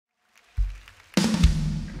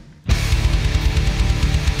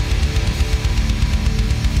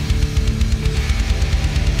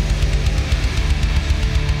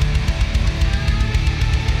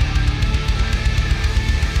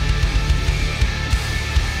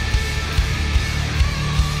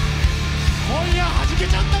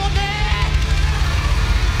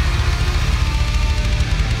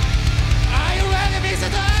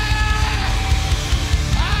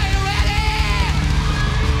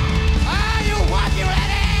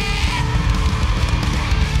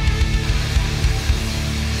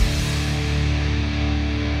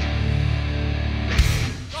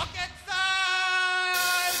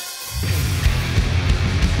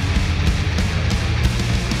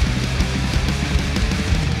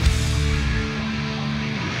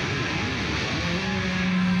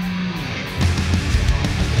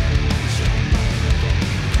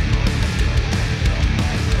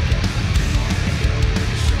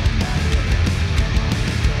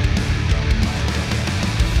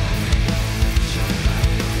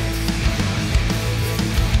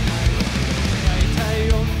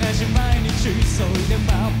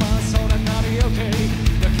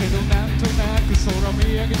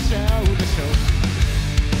り上げちゃうでしょう。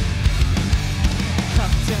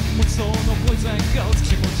完全無双のポイズンゴーズ、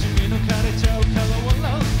気持ち見抜かれちゃうから笑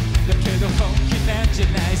う。だけど本気なんじ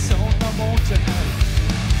ゃない、そんなもんじゃない。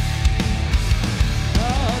あ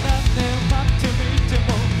あ何年待ってみて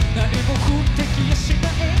も何も降ってきやし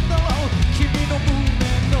ないんだろう。君の胸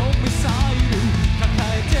のミサイル抱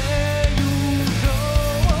えてゆこ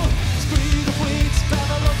う。スピードフリーツパワ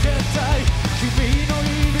ーロケット隊、君の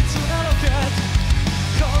いびつなロケット、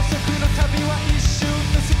高速の旅は一瞬の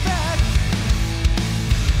スペッ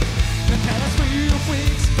クだから。スピードフリー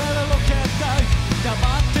ツパワーロケット隊、黙っ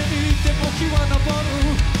ていても日は昇る。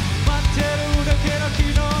待ってるだけの昨日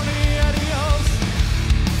にアディオス。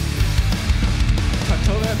例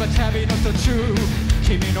えば旅の途中、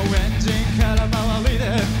君のエンジンから周りで、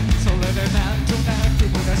それでなんとなく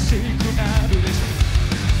虚しくなるでしょ。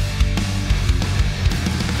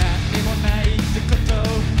何にもないってこと、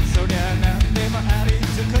そりゃ何でもありって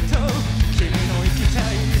こと。君の行きたい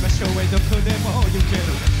場所へどこでも行ける。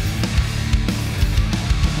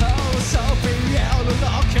Oh, so be out of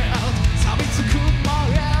lockout、錆びつく前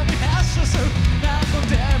に発射する。何度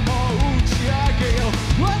でも打ち上げよう。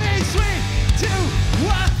1, 2, 3, 2, 1, go。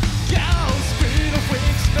 スピードフィック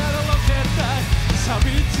スベルロケット隊、錆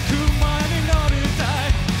びつく前に乗りたい。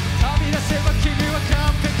旅立せば君は完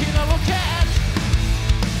璧なロケット。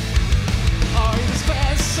 Oh, in the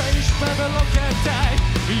space station ベルロケット隊、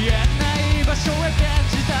言えない場所へ転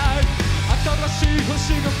じたい。新しい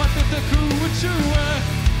星が待っててく宇宙へ。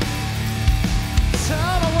Sail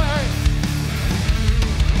away。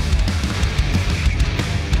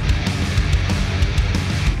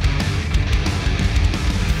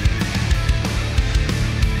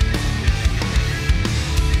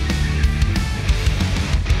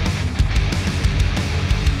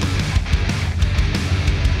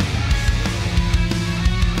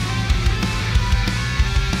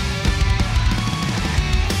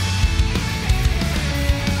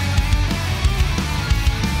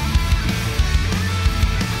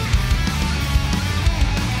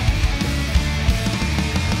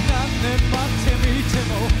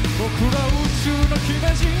僕ら宇宙の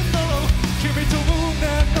姫人だろう。君と胸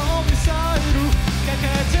のミサイル抱え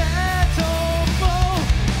てと思う。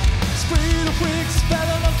スピードフリックスベル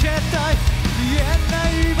ロケット隊、言えな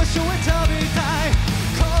い場所へ飛びたい。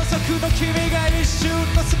高速の君が一瞬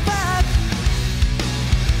のスパーク。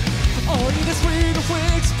おいでスピードフリッ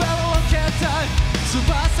クスベルロケット隊、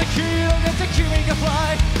翼広げて君がフ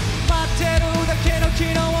ライ。待ってるだけの昨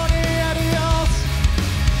日に